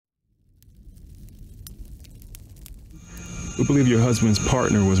We believe your husband's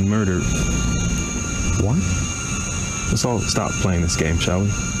partner was murdered. What? Let's all stop playing this game, shall we?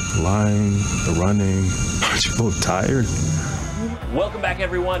 The lying, the running. Aren't you both tired? Welcome back,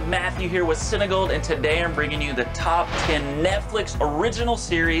 everyone. Matthew here with Cinegold, and today I'm bringing you the top 10 Netflix original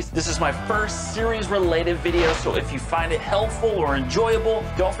series. This is my first series-related video, so if you find it helpful or enjoyable,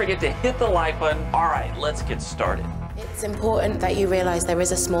 don't forget to hit the like button. All right, let's get started. It's important that you realize there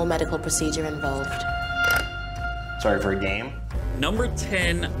is a small medical procedure involved. Sorry for a game. Number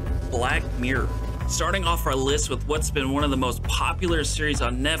 10, Black Mirror. Starting off our list with what's been one of the most popular series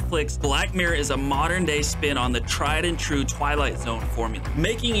on Netflix, Black Mirror is a modern-day spin on the tried-and-true Twilight Zone formula.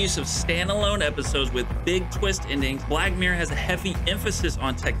 Making use of standalone episodes with big twist endings, Black Mirror has a heavy emphasis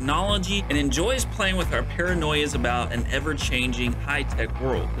on technology and enjoys playing with our paranoias about an ever-changing high-tech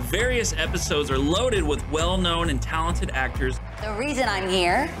world. The various episodes are loaded with well-known and talented actors. The reason I'm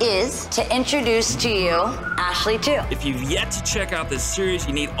here is to introduce to you Ashley, too. If you've yet to check out this series,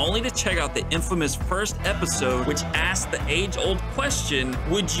 you need only to check out the infamous first episode, which asked the age-old question,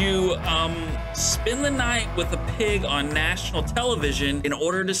 would you spend the night with a pig on national television in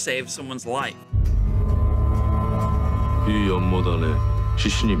order to save someone's life? 이 연못안에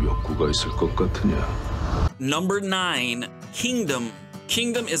시신이 몇 구가 있을 것 같으냐? Number 9, Kingdom.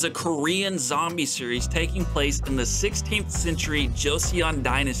 Kingdom is a Korean zombie series taking place in the 16th century Joseon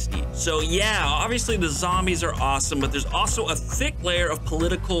dynasty. So yeah, obviously the zombies are awesome, but there's also a thick layer of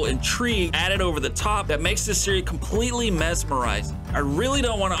political intrigue added over the top that makes this series completely mesmerizing. I really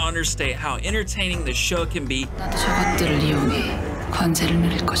don't want to understate how entertaining this show can be.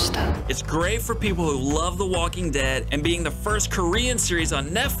 It's great for people who love The Walking Dead, and being the first Korean series on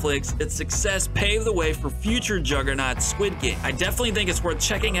Netflix, its success paved the way for future juggernaut Squid Game. I definitely think it's worth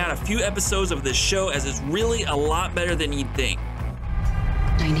checking out a few episodes of this show, as it's really a lot better than you'd think.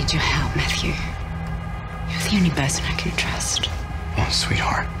 I need your help, Matthew. You're the only person I can trust. Oh,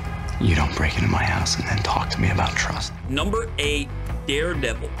 sweetheart, you don't break into my house and then talk to me about trust. Number 8,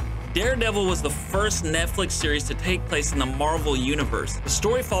 Daredevil. Daredevil was the first Netflix series to take place in the Marvel Universe. The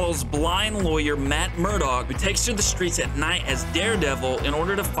story follows blind lawyer Matt Murdock, who takes to the streets at night as Daredevil in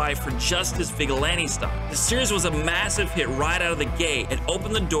order to fight for justice vigilante style. The series was a massive hit right out of the gate and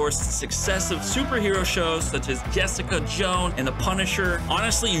opened the doors to successive superhero shows such as Jessica Jones and The Punisher.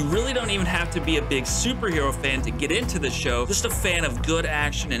 Honestly, you really don't even have to be a big superhero fan to get into the show, just a fan of good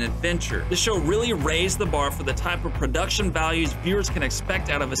action and adventure. The show really raised the bar for the type of production values viewers can expect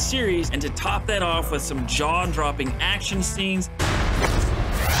out of a series, and to top that off with some jaw-dropping action scenes.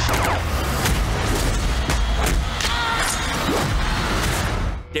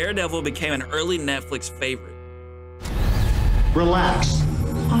 Daredevil became an early Netflix favorite. Relax.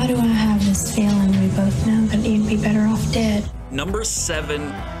 Why do I have this feeling we both know that you'd be better off dead? Number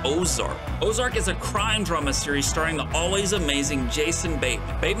 7, Ozark. Ozark is a crime drama series starring the always amazing Jason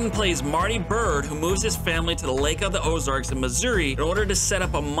Bateman. Bateman plays Marty Bird, who moves his family to the Lake of the Ozarks in Missouri in order to set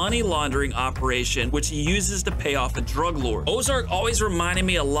up a money laundering operation, which he uses to pay off a drug lord. Ozark always reminded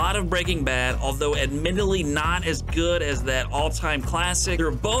me a lot of Breaking Bad, although admittedly not as good as that all-time classic. They're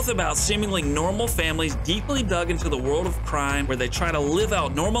both about seemingly normal families deeply dug into the world of crime, where they try to live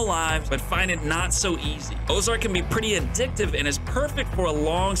out normal lives but find it not so easy. Ozark can be pretty addictive and is perfect for a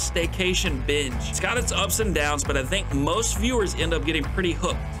long staycation binge. It's got its ups and downs, but I think most viewers end up getting pretty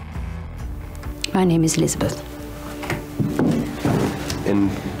hooked. My name is Elizabeth.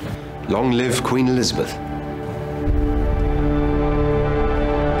 And long live Queen Elizabeth.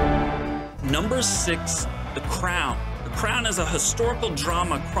 Number 6, The Crown. The Crown is a historical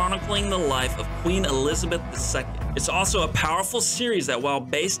drama chronicling the life of Queen Elizabeth II. It's also a powerful series that, while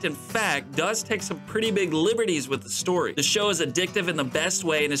based in fact, does take some pretty big liberties with the story. The show is addictive in the best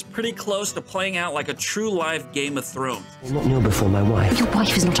way and is pretty close to playing out like a true life Game of Thrones. I'll not kneel before my wife. Your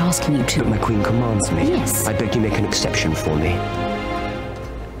wife is not asking you to. But my queen commands me. Yes. I beg you make an exception for me.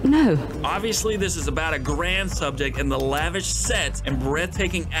 No. Obviously, this is about a grand subject, and the lavish sets and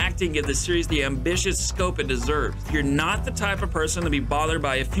breathtaking acting give the series the ambitious scope it deserves. If you're not the type of person to be bothered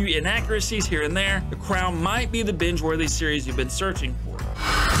by a few inaccuracies here and there, The Crown might be the binge-worthy series you've been searching for.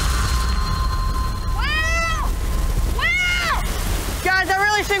 Wow! Wow! Guys, I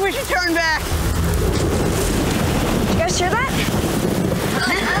really think we should turn back. You guys hear that?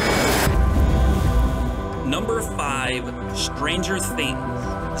 Number 5, Stranger Things.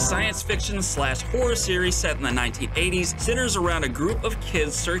 Science fiction / horror series set in the 1980s centers around a group of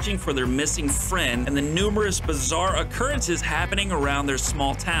kids searching for their missing friend and the numerous bizarre occurrences happening around their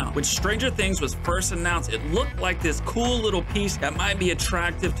small town. When Stranger Things was first announced, it looked like this cool little piece that might be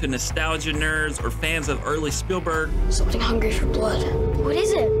attractive to nostalgia nerds or fans of early Spielberg. Something hungry for blood. What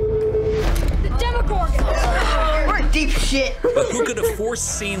is it? The Demogorgon! We're in deep shit. But who could have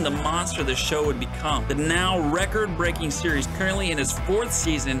foreseen the monster the show would become? The now record-breaking series, currently in its 4th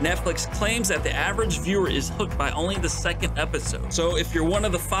season, Netflix claims that the average viewer is hooked by only the 2nd episode. So if you're one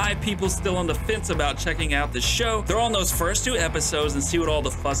of the 5 people still on the fence about checking out the show, throw on those first 2 episodes and see what all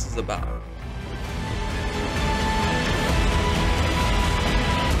the fuss is about.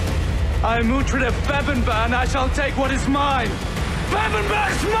 I am Uhtred Bebbanban, and I shall take what is mine.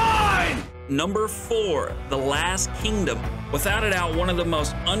 Bebbanban is mine! Number 4, The Last Kingdom. Without a doubt, one of the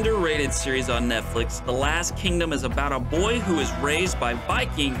most underrated series on Netflix, The Last Kingdom is about a boy who is raised by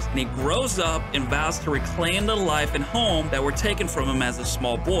Vikings, and he grows up and vows to reclaim the life and home that were taken from him as a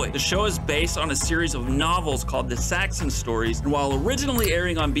small boy. The show is based on a series of novels called The Saxon Stories, and while originally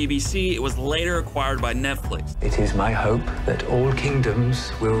airing on BBC, it was later acquired by Netflix. It is my hope that all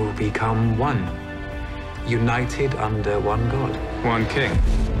kingdoms will become one, united under one God. One king.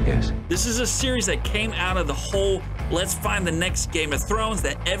 Yes. This is a series that came out of the whole let's find the next Game of Thrones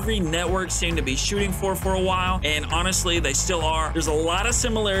that every network seemed to be shooting for a while, and honestly, they still are. There's a lot of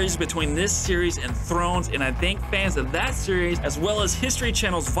similarities between this series and Thrones, and I think fans of that series, as well as History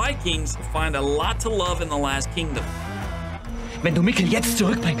Channel's Vikings, will find a lot to love in The Last Kingdom. Wenn du Mikkel jetzt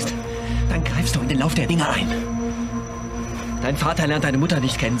zurückbringst, dann greifst du in den Lauf der Dinge ein. Dein Vater lernt deine Mutter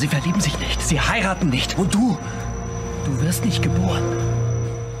nicht kennen, sie verlieben sich nicht, sie heiraten nicht, und du wirst nicht geboren.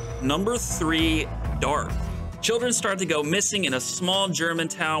 Number 3, Dark. Children start to go missing in a small German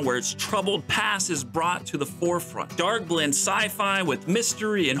town where its troubled past is brought to the forefront. Dark blends sci-fi with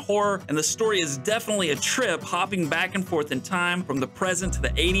mystery and horror, and the story is definitely a trip hopping back and forth in time from the present to the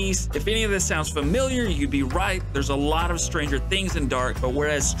 80s. If any of this sounds familiar, you'd be right. There's a lot of Stranger Things in Dark, but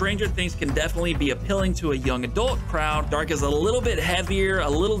whereas Stranger Things can definitely be appealing to a young adult crowd, Dark is a little bit heavier, a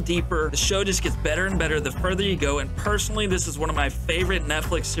little deeper. The show just gets better and better the further you go, and personally, this is one of my favorite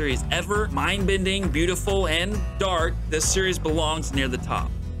Netflix series ever. Mind-bending, beautiful, and dark. This series belongs near the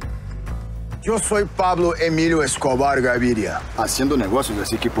top. Yo soy Pablo Emilio Escobar Gaviria. Haciendo negocios,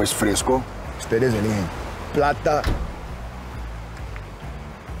 así que pues fresco. Ustedes eligen plata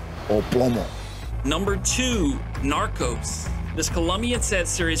o plomo. Number 2, Narcos. This Colombian-set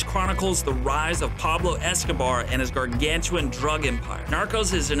series chronicles the rise of Pablo Escobar and his gargantuan drug empire.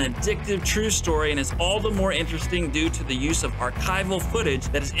 Narcos is an addictive true story and is all the more interesting due to the use of archival footage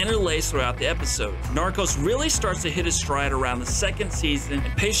that is interlaced throughout the episodes. Narcos really starts to hit its stride around the 2nd season,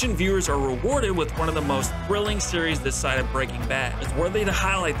 and patient viewers are rewarded with one of the most thrilling series this side of Breaking Bad. It's worthy to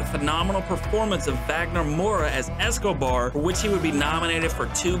highlight the phenomenal performance of Wagner Moura as Escobar, for which he would be nominated for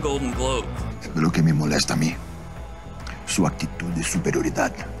 2 Golden Globes. Lo que me molesta a mí, su actitud de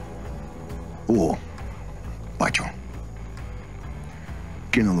superioridad. Pacho,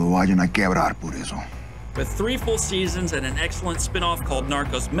 que no lo vayan a quebrar por eso. With 3 full seasons and an excellent spin-off called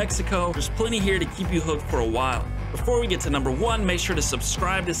Narcos Mexico, there's plenty here to keep you hooked for a while. Before we get to number 1, make sure to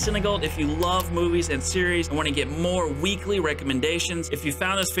subscribe to Senegal if you love movies and series and want to get more weekly recommendations. If you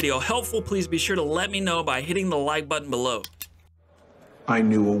found this video helpful, please be sure to let me know by hitting the like button below. I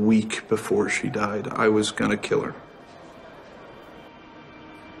knew a week before she died I was gonna kill her.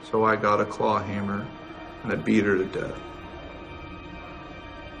 So I got a claw hammer and I beat her to death.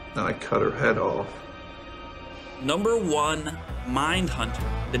 Then I cut her head off. Number 1, Mindhunter.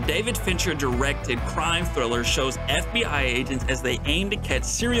 The David Fincher directed crime thriller shows FBI agents as they aim to catch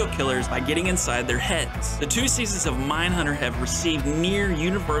serial killers by getting inside their heads. The 2 seasons of Mindhunter have received near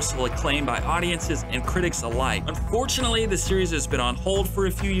universal acclaim by audiences and critics alike. Unfortunately, the series has been on hold for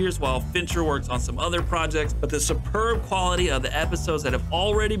a few years while Fincher works on some other projects, but the superb quality of the episodes that have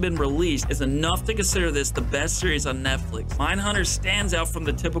already been released is enough to consider this the best series on Netflix. Mindhunter stands out from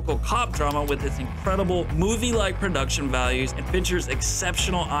the typical cop drama with its incredible movie-like production values and Fincher's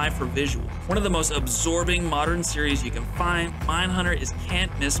exceptional eye for visual. One of the most absorbing modern series you can find, Mindhunter is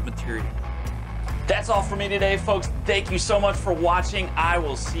can't-miss material. That's all for me today, folks. Thank you so much for watching. I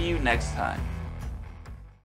will see you next time.